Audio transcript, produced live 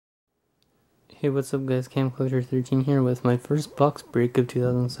Hey, what's up guys, CamCollector13 here with my first box break of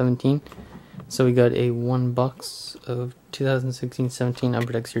 2017. So we got a 1 box of 2016-17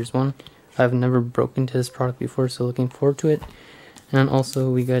 Upper Deck Series 1. I've never broken into this product before, so looking forward to it. And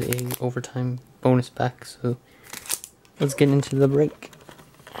also we got a overtime bonus pack, so let's get into the break.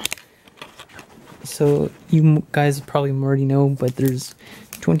 So you guys probably already know, but there's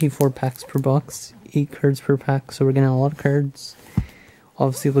 24 packs per box, 8 cards per pack, so we're getting a lot of cards.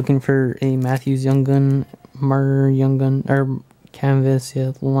 Obviously looking for a Matthews Young Gun, Marner Young Gun, or Canvas,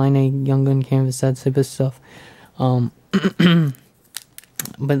 yeah, Line Young Gun, Canvas, that type of stuff.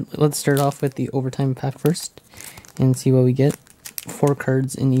 But let's start off with the overtime pack first and see what we get. 4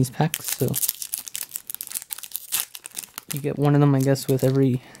 cards in these packs, so you get one of them, I guess, with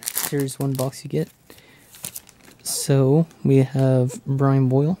every Series 1 box you get. So we have Brian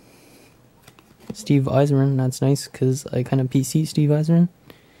Boyle, Steve Yzerman, that's nice because I kind of PC Steve Yzerman,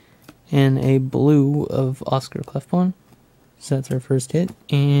 and a blue of Oscar Klefbom, so that's our first hit,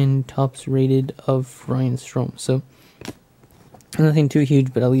 and tops rated of Ryan Strome. So nothing too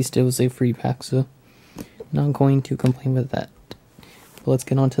huge, but at least it was a free pack, so not going to complain with that. But let's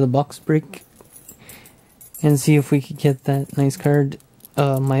get on to the box break and see if we could get that nice card.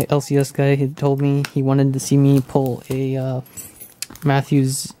 My LCS guy had told me he wanted to see me pull a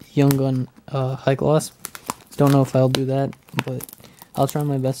Matthews Young Gun high gloss. Don't know if I'll do that, but I'll try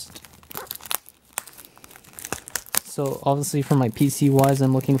my best. So obviously for my PC wise,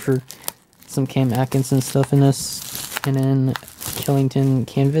 I'm looking for some Cam Atkinson stuff in this, and then Killington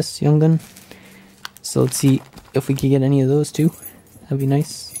Canvas Young Gun. So let's see if we could get any of those too. That'd be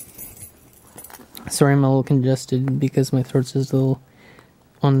nice. Sorry, I'm a little congested because my throat's just a little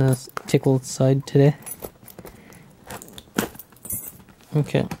on the tickled side today.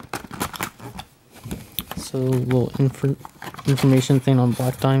 Okay. So a little information thing on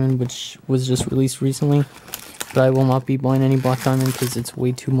Black Diamond, which was just released recently. But I will not be buying any Black Diamond because it's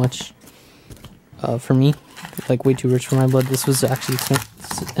way too much for me. Like way too rich for my blood. This was actually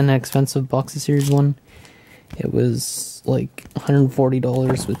an expensive box of Series 1. It was like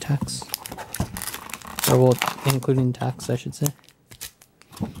 $140 with tax. Or well, including tax, I should say.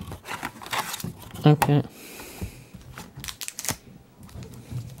 Okay.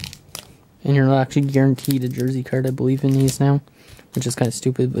 And you're not actually guaranteed a jersey card, I believe, in these now. Which is kind of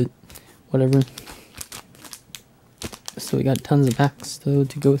stupid, but whatever. So we got tons of packs, though,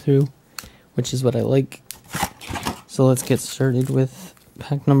 to go through, which is what I like. So let's get started with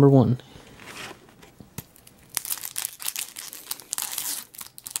pack number 1.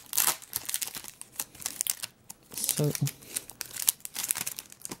 So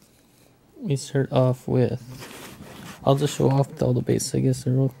we start off with, I'll just show off all the base, I guess.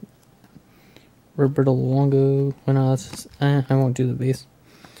 Roberto Luongo, why not? I won't do the base.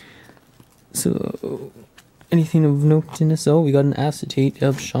 So anything of note in this? Oh, we got an acetate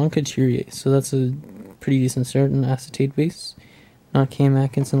of Sean Couturier, so that's a pretty decent start, an acetate base. Not Cam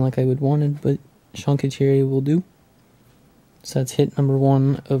Atkinson like I would wanted, but Sean Couturier will do. So that's hit number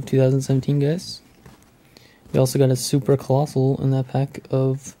 1 of 2017, guys. We also got a super colossal in that pack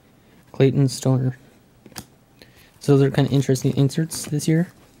of Clayton Stoner. So those are kind of interesting inserts this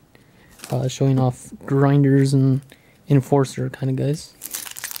year. Showing off grinders and enforcer kind of guys.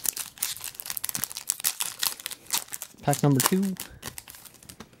 Pack number 2.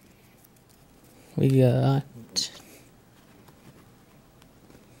 We got,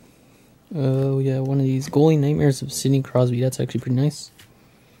 oh yeah, one of these goalie nightmares of Sidney Crosby. That's actually pretty nice.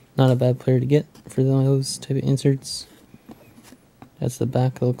 Not a bad player to get for those type of inserts. That's the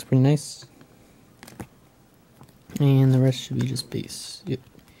back. That looks pretty nice. And the rest should be just base. Yep.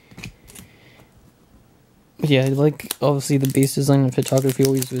 Yeah, I like, obviously, the base design and photography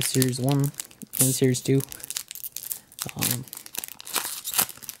always with Series 1 and Series 2.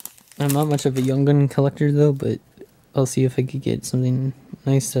 I'm not much of a Young Gun collector, though, but I'll see if I could get something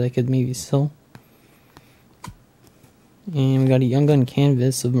nice that I could maybe sell. And we got a Young Gun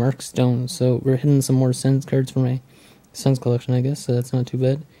Canvas of Mark Stone, so we're hitting some more Sens cards for my Sens collection, I guess, so that's not too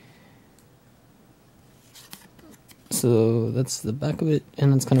bad. So that's the back of it,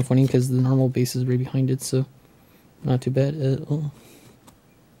 and that's kind of funny because the normal base is right behind it, so not too bad at all.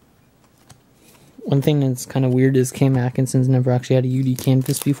 One thing that's kind of weird is Cam Atkinson's never actually had a UD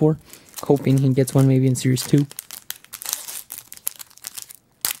Canvas before. Hoping he gets one maybe in Series 2.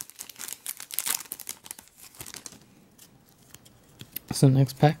 So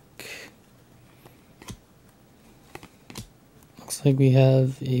next pack. Looks like we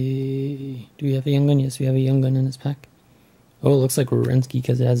have a... Do we have a Young Gun? Yes, we have a Young Gun in this pack. Oh, it looks like Werenski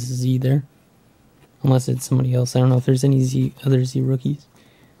because it has a Z there. Unless it's somebody else. I don't know if there's any other Z rookies.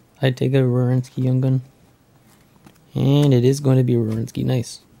 I'd take a Werenski Young Gun. And it is going to be Werenski.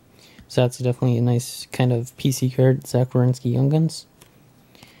 Nice. So that's definitely a nice kind of PC card, Zach Werenski Young Guns.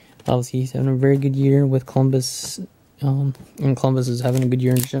 Obviously, he's having a very good year with Columbus, and Columbus is having a good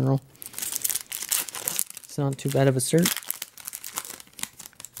year in general. It's not too bad of a start.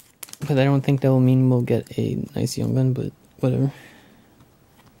 But I don't think that will mean we'll get a nice Young Gun, but whatever.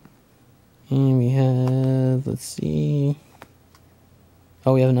 And we have, let's see.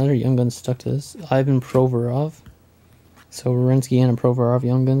 Oh, we have another Young Gun stuck to this. Ivan Provorov. So Werenski and a Provorov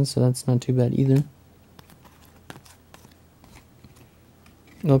Young Gun, so that's not too bad either.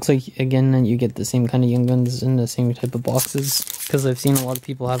 It looks like, again, that you get the same kind of Young Guns in the same type of boxes. Because I've seen a lot of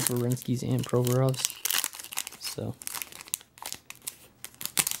people have Werenskis and Provorovs. So.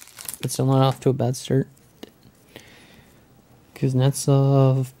 But still not off to a bad start.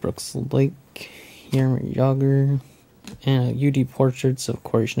 Kuznetsov, Brooks Lake, Jaromir Jagr, and UD portraits of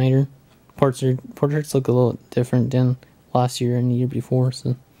Corey Schneider. Portraits look a little different than last year and the year before,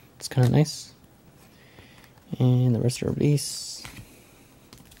 so it's kind of nice. And the rest of our base.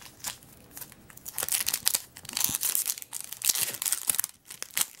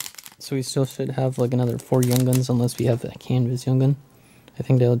 So we still should have like another 4 Young Guns unless we have a canvas Young Gun. I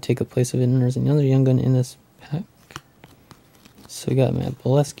think that would take a place of it, and there's another Young Gun in this pack. So we got Matt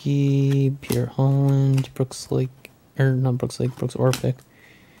Bolesky, Pierre Holland, Brooks Orpik,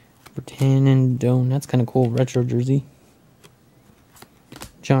 Bertanen, Doan. That's kind of cool. Retro jersey.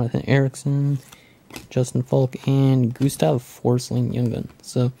 Jonathan Eriksson, Justin Falk, and Gustav Forsling Young Gun.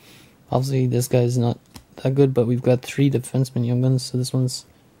 So obviously this guy's not that good, but we've got 3 defenseman Young Guns. So this one's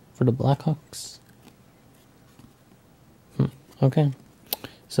for the Blackhawks. Okay.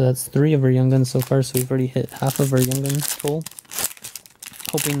 So that's 3 of our Young Guns so far. So we've already hit half of our Young Gun goal.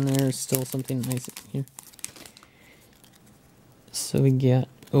 Hoping there's still something nice in here. So we got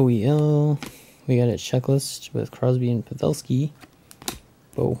OEL. We got a checklist with Crosby and Pavelski.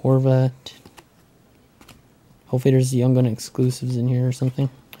 Bo Horvat. Hopefully there's the Young Gun exclusives in here or something.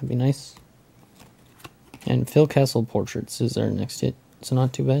 That'd be nice. And Phil Kessel portraits is our next hit. So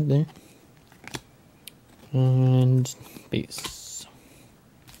not too bad there. And base.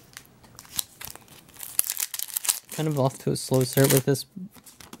 Kind of off to a slow start with this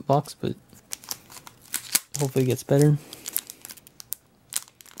box, but hopefully it gets better.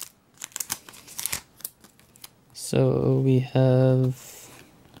 So we have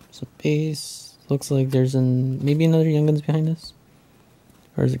some base. Looks like there's maybe another Young Guns behind us.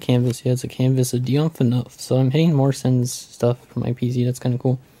 Or is it canvas? Yeah, it's a canvas of Dion Phaneuf. So I'm hitting more Sens stuff for my PC. That's kind of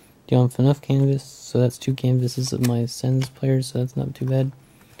cool. Dion Phaneuf canvas. So that's 2 canvases of my Sens players. So that's not too bad.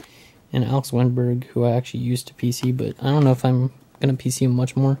 And Alex Wennberg, who I actually used to PC, but I don't know if I'm going to PC him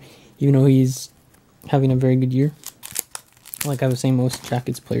much more. Even though he's having a very good year. Like I was saying, most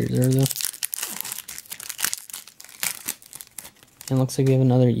Jackets players are though. And looks like we have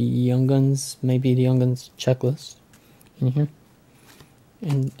another Young Guns, maybe the Young Guns checklist in here.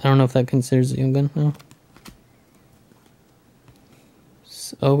 And I don't know if that considers a Young Gun now.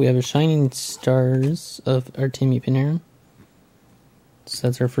 So we have a Shining Stars of Artemi Panarin. So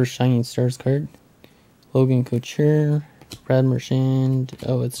that's our first Shining Stars card. Logan Couture, Brad Marchand.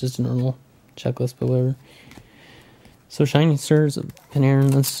 Oh, it's just a normal checklist, but whatever. So Shining Stars of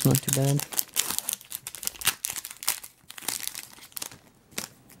Panarin, that's not too bad.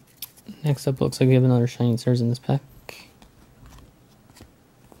 Next up, looks like we have another Shining Stars in this pack.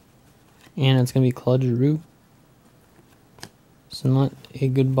 And it's going to be Claude Giroux. So not a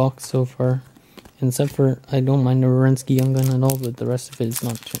good box so far. Except for, I don't mind the Werenski Young Gun at all, but the rest of it is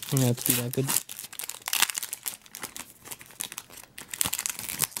not turning out to be that good.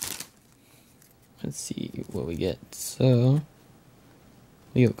 Let's see what we get. So,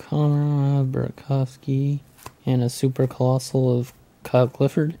 Leo Connor, Burakovsky, and a Super Colossal of Kyle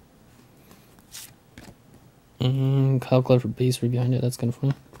Clifford. And Kyle Clifford base right behind it. That's kind of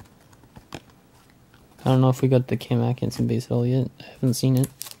funny. I don't know if we got the Cam Atkinson base at all yet. I haven't seen it.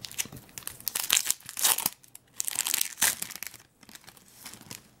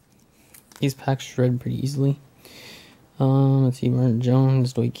 These packs shred pretty easily. Let's see, Martin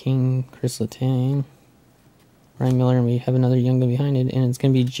Jones, Dwight King, Chris Letang, Ryan Miller, and we have another Young Gun behind it, and it's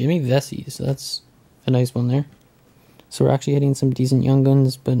going to be Jimmy Vesey, so that's a nice one there. So we're actually hitting some decent Young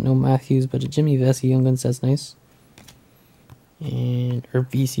Guns, but no Matthews, but a Jimmy Vesey Young Guns, that's nice. And, or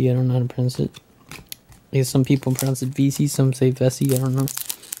VC, I don't know how to pronounce it. I guess some people pronounce it VC, some say Vesey, I don't know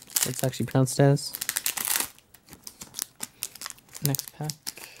what it's actually pronounced as. Next pack.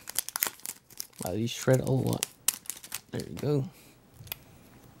 Wow, these shred a lot. There you go.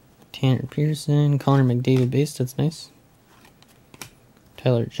 Tanner Pearson, Connor McDavid base, that's nice.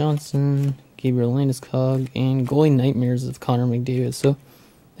 Tyler Johnson, Gabriel Landeskog, and goalie nightmares of Connor McDavid. So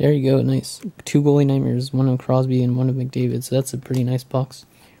there you go, nice. 2 goalie nightmares, one of Crosby and one of McDavid. So that's a pretty nice box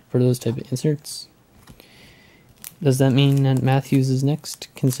for those type of inserts. Does that mean that Matthews is next,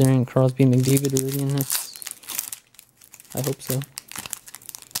 considering Crosby and McDavid are already in this? I hope so.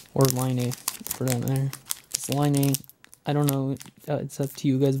 Or Line A, for that matter. Because Line A, I don't know, it's up to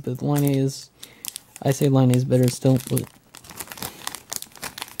you guys, but Line A is, I say Line A is better still, but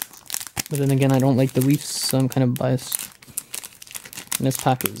then again, I don't like the Leafs, so I'm kind of biased. And this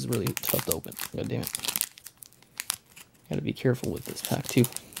pack is really tough to open. God damn it. Gotta be careful with this pack too.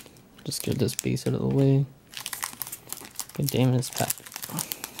 Just get this base out of the way. God damn it, this pack.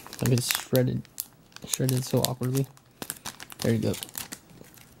 Like it's shredded. Shredded so awkwardly. There you go.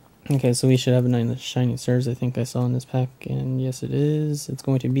 Okay, so we should have a 9 Shining Stars, I think I saw in this pack. And yes, it is. It's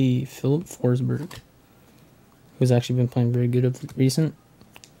going to be Philip Forsberg, who's actually been playing very good of recent.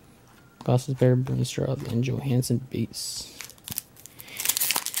 Gostisbehere, Burnstrop, and Johansson base.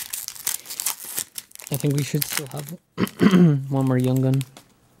 I think we should still have one more Young Gun.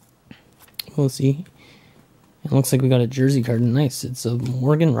 We'll see. It looks like we got a jersey card. Nice. It's a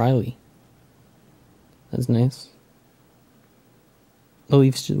Morgan Riley. That's nice. The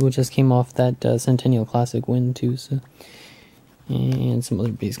Leafs just came off that Centennial Classic win too. So, and some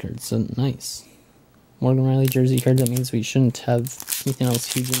other base cards. So nice. Morgan Riley jersey card. That means we shouldn't have anything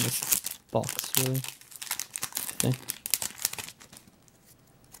else huge in this box, really. Okay.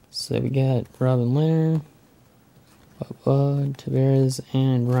 So we got Robin Leonard, Tavares,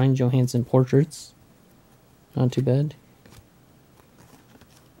 and Ryan Johansson portraits. Not too bad.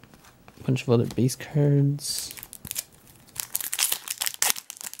 Bunch of other base cards.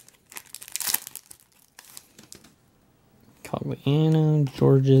 Cogliano,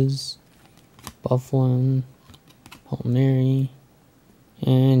 Georges, Bufflin, Palmieri,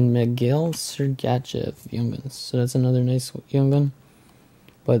 and Miguel Sergachev Young Guns. So that's another nice Young Gun.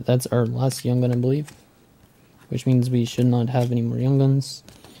 But that's our last Young Gun, I believe. Which means we should not have any more Young Guns.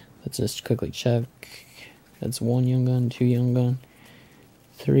 Let's just quickly check. That's 1 Young Gun, 2 Young Gun,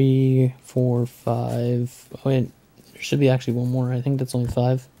 3, 4, 5. Oh wait, there should be actually one more. I think that's only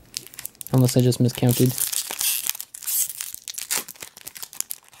 5. Unless I just miscounted.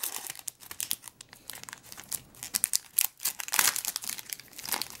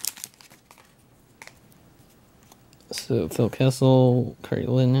 So Phil Kessel, Kari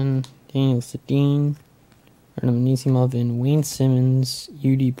Lehtonen, Daniel Sedin, Artem Anisimov, and Wayne Simmons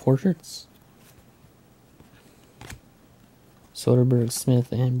UD portraits. Soderbergh,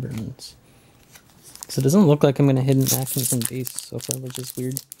 Smith, and Burns. So it doesn't look like I'm going to hit an Atkinson base so far, which is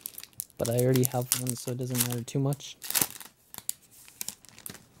weird. But I already have one, so it doesn't matter too much.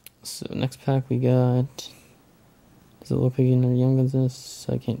 So next pack we got... Does it look like another Young Guns in this?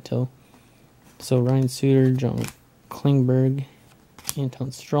 I can't tell. So Ryan Suter, John Klingberg, Anton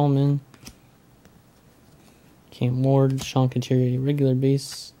Strawman, Cam Ward, Sean Couturier, regular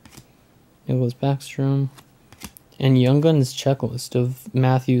base, Nicholas Backstrom, and Young Guns checklist of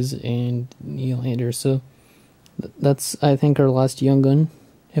Matthews and Nylander. So that's, I think, our last Young Gun,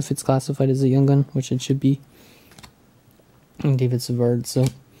 if it's classified as a Young Gun, which it should be. And David Savard. So,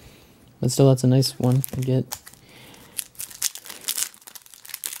 but still, that's a nice one to get.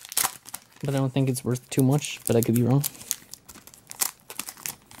 But I don't think it's worth too much, but I could be wrong.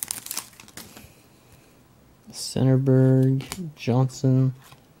 Centerberg, Johnson,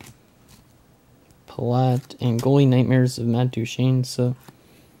 Palat, and goalie nightmares of Matt Duchene. So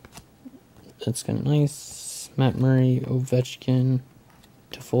that's kind of nice. Matt Murray, Ovechkin,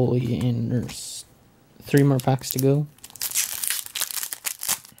 Toffoli, and Nurse. 3 more packs to go.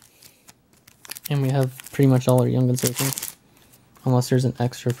 And we have pretty much all our Young Guns, I think. Unless there's an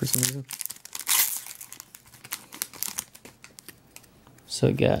extra for some reason. So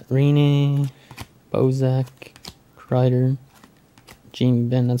we got Rene, Bozak, Kreider, Jamie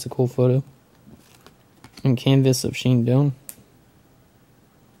Benn, that's a cool photo. And canvas of Shane Doan.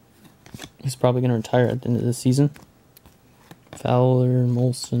 He's probably going to retire at the end of the season. Fowler,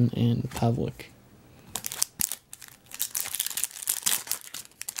 Molson, and Pavlik.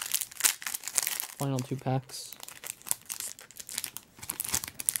 Final 2 packs.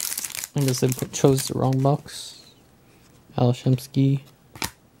 I guess I chose the wrong box. Alashemsky,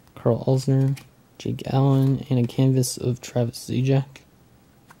 Carl Alsner, Jake Allen, and a canvas of Travis Zajac.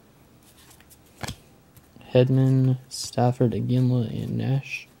 Hedman, Stafford, Iginla, and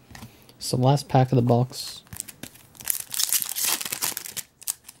Nash. So last pack of the box.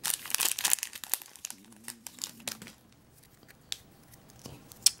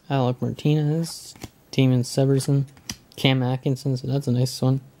 Alec Martinez, Damon Severson, Cam Atkinson, so that's a nice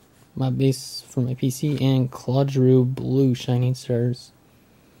one. My base for my PC, and Claude Giroux Blue Shining Stars.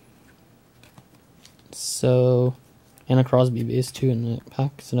 So, and a Crosby base too in the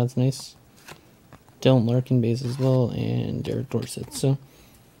pack, so that's nice. Dylan Larkin base as well, and Derek Dorsett. So,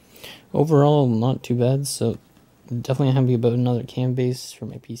 overall, not too bad. So, definitely happy about another Cam base for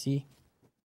my PC.